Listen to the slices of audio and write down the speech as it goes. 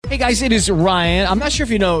Hey guys, it is Ryan. I'm not sure if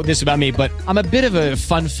you know this about me, but I'm a bit of a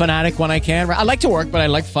fun fanatic when I can. I like to work, but I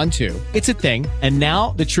like fun too. It's a thing. And now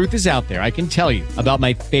the truth is out there. I can tell you about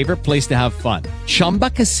my favorite place to have fun. Chumba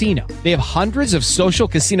Casino. They have hundreds of social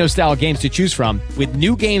casino style games to choose from with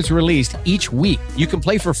new games released each week. You can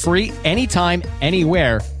play for free anytime,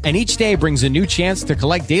 anywhere. And each day brings a new chance to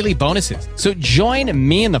collect daily bonuses. So join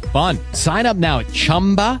me in the fun. Sign up now at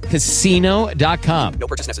ChumbaCasino.com. No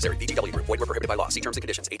purchase necessary. VGW Group. Void where prohibited by law. See terms and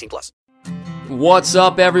conditions. 18+. What's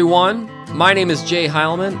up, everyone? My name is Jay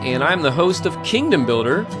Heilman, and I'm the host of Kingdom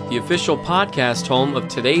Builder, the official podcast home of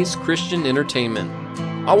today's Christian entertainment.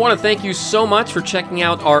 I want to thank you so much for checking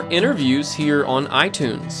out our interviews here on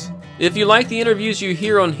iTunes. If you like the interviews you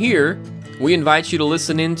hear on here, we invite you to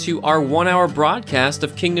listen in to our 1-hour broadcast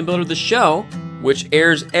of Kingdom Builder the Show, which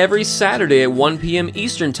airs every Saturday at 1 p.m.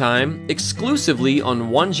 Eastern Time, exclusively on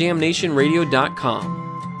OneJamNationRadio.com.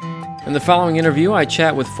 In the following interview, I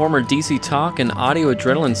chat with former dcTalk and Audio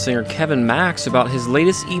Adrenaline singer Kevin Max about his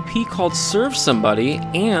latest EP called Serve Somebody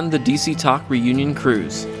and the dcTalk reunion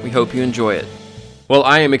cruise. We hope you enjoy it. Well,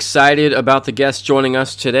 I am excited about the guest joining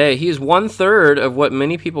us today. He is 1/3 of what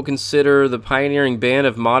many people consider the pioneering band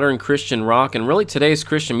of modern Christian rock and really today's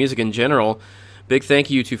Christian music in general. Big thank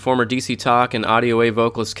you to former dcTalk and Audio A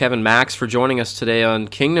vocalist Kevin Max for joining us today on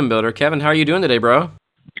Kingdom Builder. Kevin, how are you doing today, bro?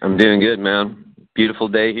 I'm doing good, man. Beautiful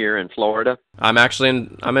day here in Florida. I'm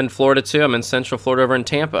in Florida too. I'm in Central Florida over in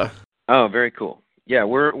Tampa. Oh, very cool. Yeah,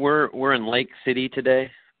 we're in Lake City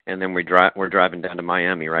today, and then we're driving down to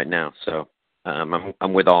Miami right now. So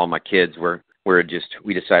I'm with all my kids.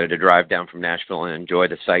 We decided to drive down from Nashville and enjoy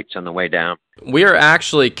the sights on the way down. We are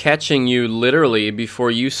actually catching you literally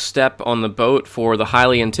before you step on the boat for the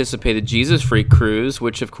highly anticipated Jesus Freak Cruise,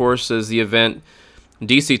 which of course is the event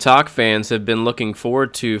dcTalk fans have been looking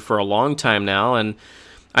forward to for a long time now. And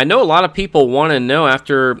I know a lot of people want to know,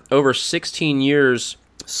 after over 16 years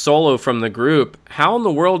solo from the group, how in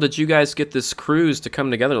the world did you guys get this cruise to come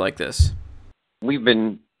together like this? We've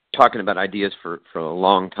been talking about ideas for a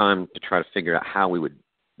long time to try to figure out how we would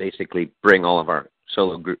basically bring all of our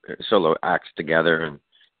solo acts together and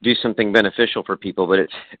do something beneficial for people. But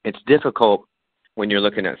it's difficult when you're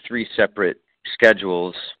looking at 3 separate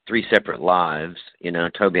schedules, 3 separate lives. You know,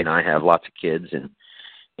 Toby and I have lots of kids,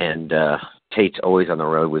 and Tate's always on the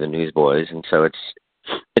road with the Newsboys, and so it's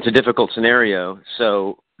a difficult scenario.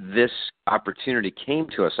 So this opportunity came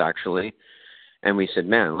to us actually, and we said,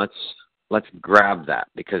 man, let's grab that,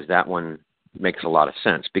 because that one makes a lot of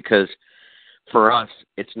sense. Because for us,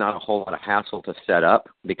 it's not a whole lot of hassle to set up,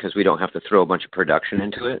 because we don't have to throw a bunch of production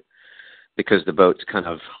into it, because the boat's kind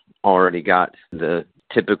of already got the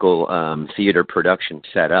typical theater production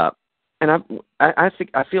set up. And I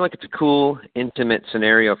feel like it's a cool, intimate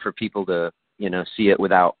scenario for people to, see it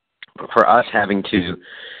without, for us having to,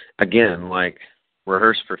 again, like,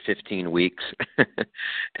 rehearse for 15 weeks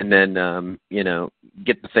and then,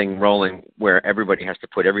 get the thing rolling where everybody has to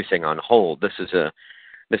put everything on hold. This is a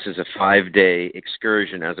 5-day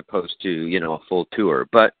excursion as opposed to, a full tour.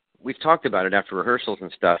 But we've talked about it after rehearsals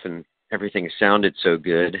and stuff, and everything sounded so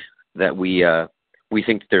good that we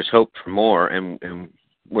think that there's hope for more, and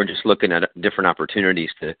we're just looking at different opportunities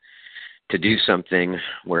to do something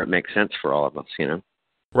where it makes sense for all of us,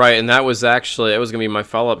 Right, and that was going to be my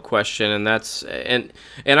follow-up question, and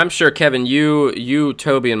I'm sure, Kevin, you,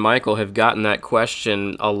 Toby, and Michael have gotten that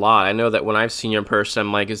question a lot. I know that when I've seen you in person,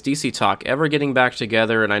 I'm like, is dcTalk ever getting back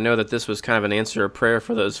together? And I know that this was kind of an answer of prayer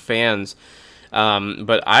for those fans,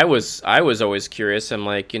 but I was always curious. I'm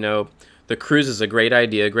like, the cruise is a great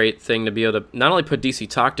idea, a great thing to be able to not only put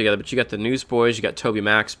dcTalk together, but you got the Newsboys, you got Toby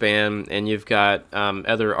Max Band, and you've got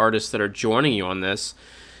other artists that are joining you on this.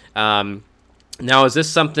 Now, is this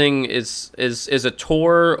something, is a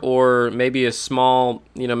tour, or maybe a small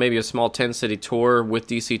 10-city tour with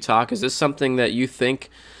dcTalk? Is this something that you think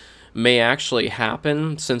may actually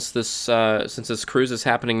happen since this cruise is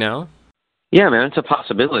happening now? Yeah, man, it's a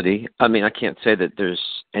possibility. I mean, I can't say that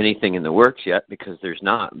there's anything in the works yet, because there's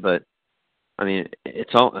not, but I mean,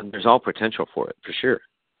 there's all potential for it, for sure.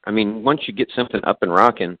 I mean, once you get something up and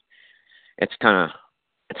rocking, it's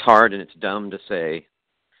hard and it's dumb to say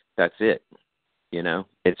that's it.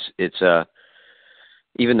 It's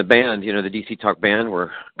even the band, the dcTalk band,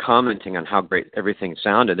 were commenting on how great everything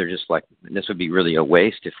sounded. They're just like, this would be really a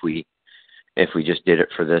waste if we just did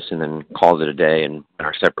it for this and then called it a day and went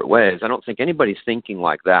our separate ways. I don't think anybody's thinking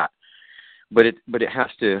like that, but it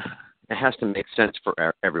has to make sense for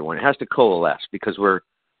everyone. It has to coalesce, because we're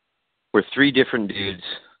 3 different dudes,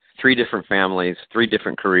 3 different families, 3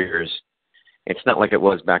 different careers. It's not like it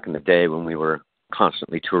was back in the day when we were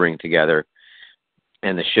constantly touring together.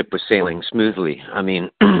 and the ship was sailing smoothly. I mean,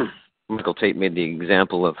 Michael Tate made the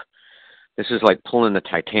example of this is like pulling the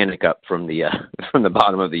Titanic up from the from the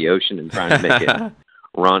bottom of the ocean and trying to make it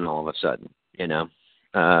run all of a sudden, you know.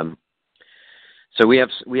 So we have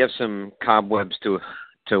some cobwebs to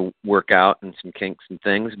work out and some kinks and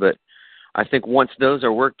things, but I think once those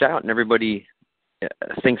are worked out and everybody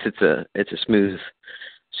thinks it's a smooth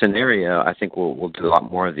scenario, I think we'll do a lot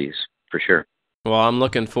more of these for sure. Well, I'm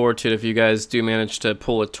looking forward to it if you guys do manage to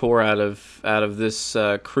pull a tour out of this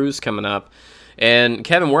cruise coming up. And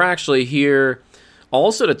Kevin, we're actually here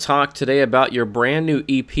also to talk today about your brand new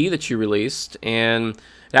EP that you released, and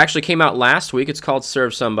it actually came out last week. It's called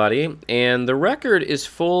Serve Somebody, and the record is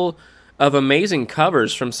full of amazing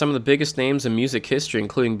covers from some of the biggest names in music history,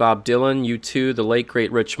 including Bob Dylan, U2, the late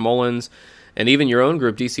great Rich Mullins, and even your own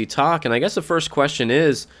group, dcTalk. And I guess the first question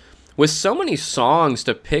is, with so many songs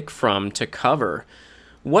to pick from to cover,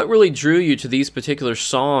 what really drew you to these particular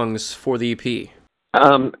songs for the EP?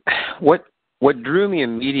 What drew me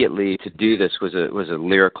immediately to do this was a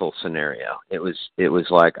lyrical scenario. It was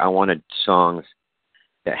like I wanted songs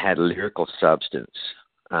that had lyrical substance,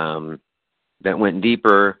 that went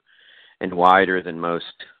deeper and wider than most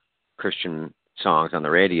Christian songs on the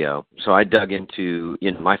radio. So I dug into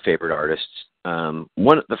my favorite artists.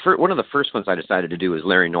 One of the first ones I decided to do was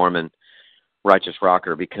Larry Norman, Righteous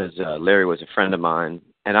Rocker, because Larry was a friend of mine,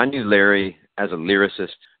 and I knew Larry as a lyricist.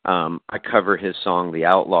 I cover his song "The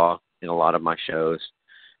Outlaw" in a lot of my shows.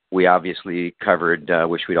 We obviously covered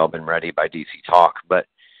 "Wish We'd All Been Ready" by dcTalk, but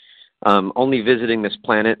Only Visiting This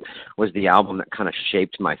Planet was the album that kind of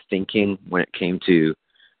shaped my thinking when it came to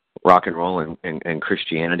rock and roll and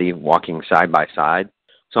Christianity walking side by side.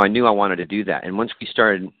 So I knew I wanted to do that. And once we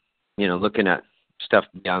started, looking at stuff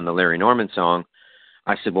beyond the Larry Norman song,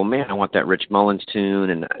 I said, well, man, I want that Rich Mullins tune.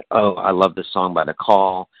 And, I love this song by The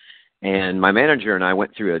Call. And my manager and I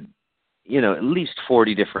went through at least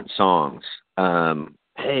 40 different songs.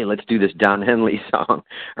 Hey, let's do this Don Henley song.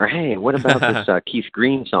 Or, hey, what about this Keith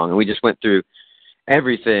Green song? And we just went through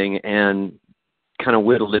everything and kind of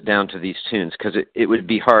whittled it down to these tunes, because it would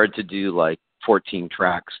be hard to do like 14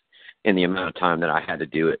 tracks in the amount of time that I had to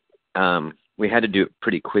do it. We had to do it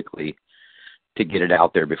pretty quickly to get it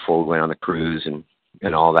out there before we went on the cruise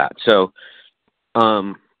and all that. So,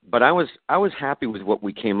 but I was happy with what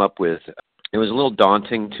we came up with. It was a little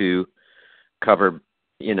daunting to cover,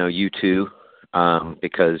 U2,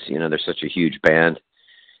 because, they're such a huge band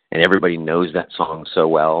and everybody knows that song so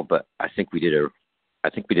well, but I think we did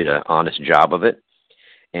an honest job of it.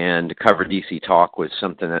 And to cover dcTalk was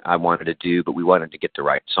something that I wanted to do, but we wanted to get the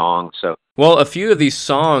right song. So, well, a few of these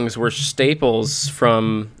songs were staples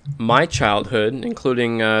from my childhood,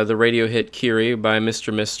 including the radio hit "Kiri" by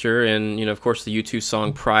Mr. Mister, and of course the U2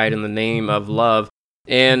 song "Pride in the Name of Love."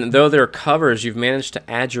 And though they're covers, you've managed to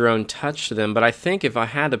add your own touch to them. But I think if I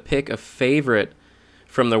had to pick a favorite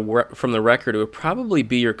from the record, it would probably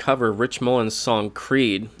be your cover of Rich Mullins' song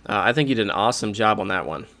 "Creed." I think you did an awesome job on that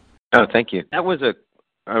one. Oh, thank you. That was a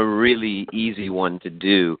really easy one to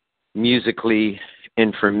do musically,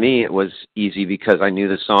 and for me it was easy because I knew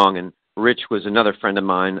the song, and Rich was another friend of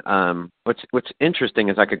mine. What's interesting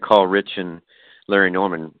is I could call Rich and Larry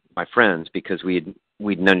Norman my friends because we'd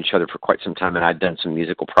known each other for quite some time, and I'd done some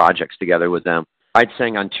musical projects together with them. I'd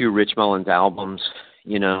sang on 2 Rich Mullins albums,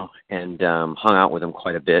 and hung out with him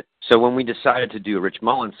quite a bit. So when we decided to do a Rich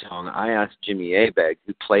Mullins song, I asked Jimmy Abegg,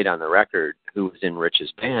 who played on the record, who was in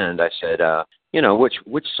Rich's band, I said,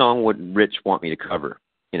 which song would Rich want me to cover?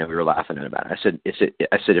 We were laughing about it.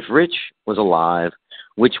 I said, if Rich was alive,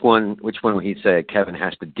 which one would he say, Kevin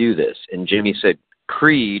has to do this? And Jimmy said,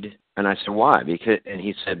 Creed. And I said, why? And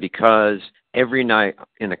he said, because every night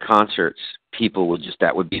in the concerts,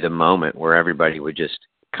 that would be the moment where everybody would just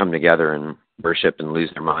come together and worship and lose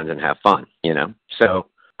their minds and have fun, So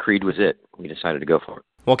Creed was it. We decided to go for it.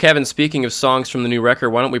 Well, Kevin, speaking of songs from the new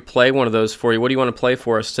record, why don't we play one of those for you? What do you want to play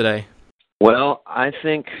for us today? Well, I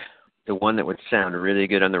think the one that would sound really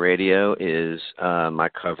good on the radio is my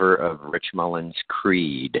cover of Rich Mullins'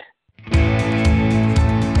 Creed.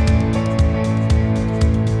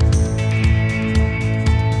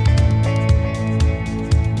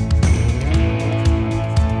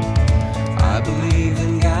 I believe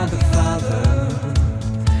in God the Father,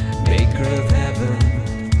 maker of heaven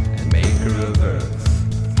and maker of earth,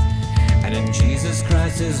 and in Jesus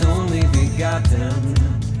Christ his only begotten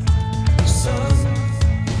Son,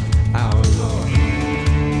 our Lord.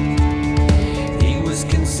 He was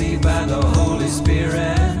conceived by the Holy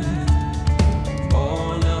Spirit,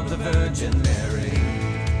 born of the Virgin Mary,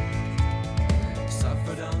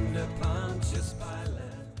 suffered under Pontius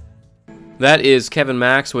Pilate. That is Kevin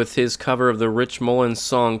Max with his cover of the Rich Mullins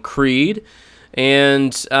song Creed.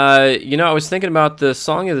 And, I was thinking about the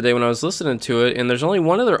song the other day when I was listening to it, and there's only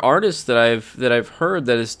one other artist that I've heard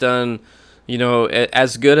that has done,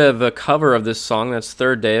 as good of a cover of this song. That's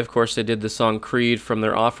Third Day. Of course, they did the song Creed from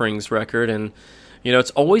their Offerings record, and,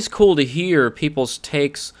 it's always cool to hear people's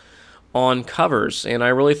takes on covers, and I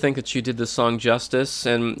really think that you did the song justice,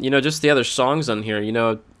 and, just the other songs on here,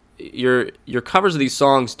 your covers of these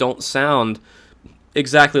songs don't sound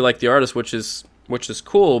exactly like the artist, which is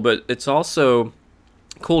cool, but it's also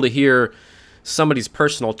cool to hear somebody's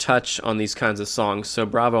personal touch on these kinds of songs. So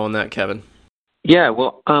bravo on that, Kevin. Yeah,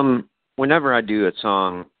 well, whenever I do a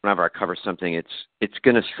song, whenever I cover something, it's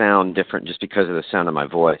going to sound different just because of the sound of my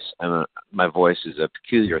voice. My voice is a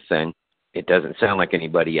peculiar thing. It doesn't sound like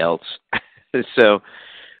anybody else. So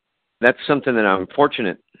that's something that I'm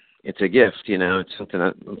fortunate. It's a gift, It's something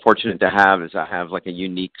that I'm fortunate to have, is I have like a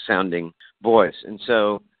unique sounding voice. And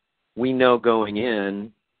so we know going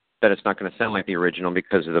in that it's not going to sound like the original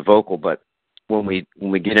because of the vocal, but when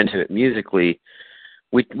we get into it musically,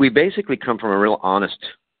 we basically come from a real honest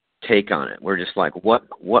take on it. We're just like, what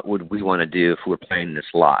would we want to do if we were playing this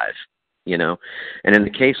live, And in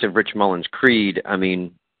the case of Rich Mullins' Creed,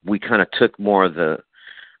 we kind of took more of the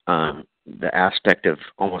aspect of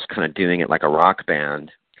almost kind of doing it like a rock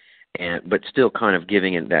band, but still kind of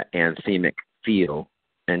giving it that anthemic feel.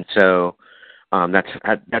 And so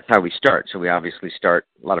that's how we start. So we obviously start,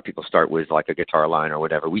 a lot of people start with like a guitar line or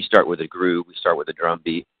whatever. We start with a groove. We start with a drum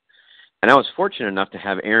beat. And I was fortunate enough to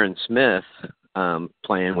have Aaron Smith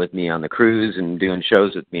playing with me on the cruise and doing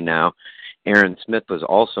shows with me now. Aaron Smith was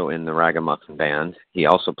also in the Ragamuffin Band. He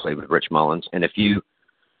also played with Rich Mullins. And if you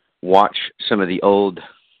watch some of the old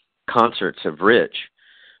concerts of Rich,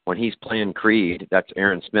 when he's playing Creed, that's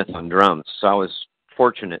Aaron Smith on drums. So I was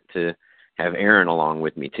fortunate to have Aaron along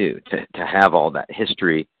with me too, to have all that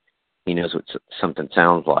history. He knows what something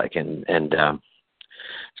sounds like, and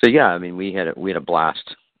so yeah, we had a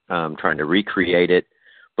blast trying to recreate it,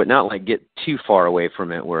 but not like get too far away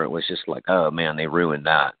from it where it was just like, oh man, they ruined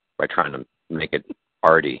that by trying to make it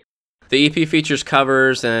arty. The EP features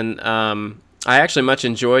covers, and I actually much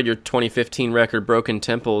enjoyed your 2015 record, Broken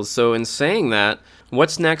Temples. So in saying that,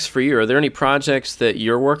 what's next for you? Are there any projects that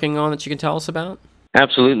you're working on that you can tell us about?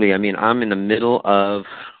 Absolutely. I'm in the middle of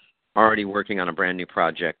already working on a brand new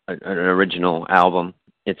project, an original album.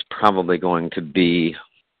 It's probably going to be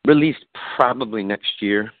released probably next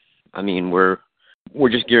year. We're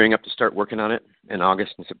just gearing up to start working on it in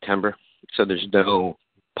August and September. So there's no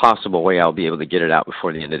possible way I'll be able to get it out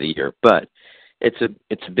before the end of the year. But it's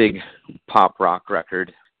a big pop rock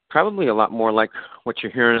record, probably a lot more like what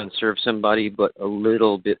you're hearing on Serve Somebody, but a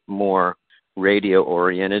little bit more radio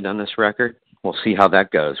oriented on this record. We'll see how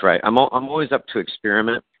that goes, right? I'm always up to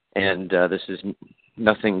experiment, and this is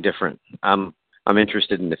nothing different. I'm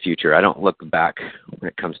interested in the future. I don't look back when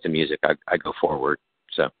it comes to music. I go forward.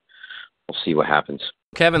 So we'll see what happens.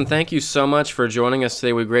 Kevin, thank you so much for joining us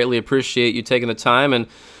today. We greatly appreciate you taking the time, and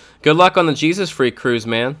good luck on the Jesus Freak cruise,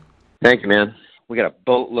 man. Thank you, man. We got a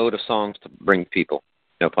boatload of songs to bring people.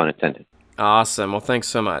 No pun intended. Awesome. Well, thanks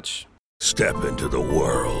so much. Step into the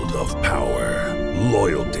world of power,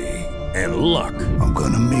 loyalty, and luck. I'm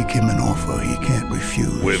gonna make him an offer he can't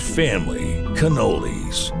refuse. With family,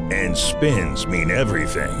 cannolis, and spins mean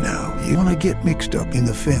everything. Now, you wanna get mixed up in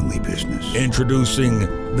the family business. Introducing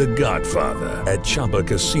The Godfather at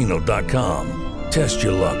ChumbaCasino.com. Test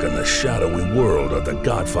your luck in the shadowy world of The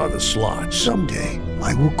Godfather slot. Someday,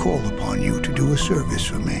 I will call upon you to do a service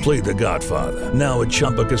for me. Play The Godfather now at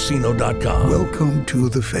ChumbaCasino.com. Welcome to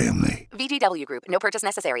the family. VGW Group. No purchase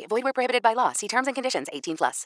necessary. Void where prohibited by law. See terms and conditions. 18+.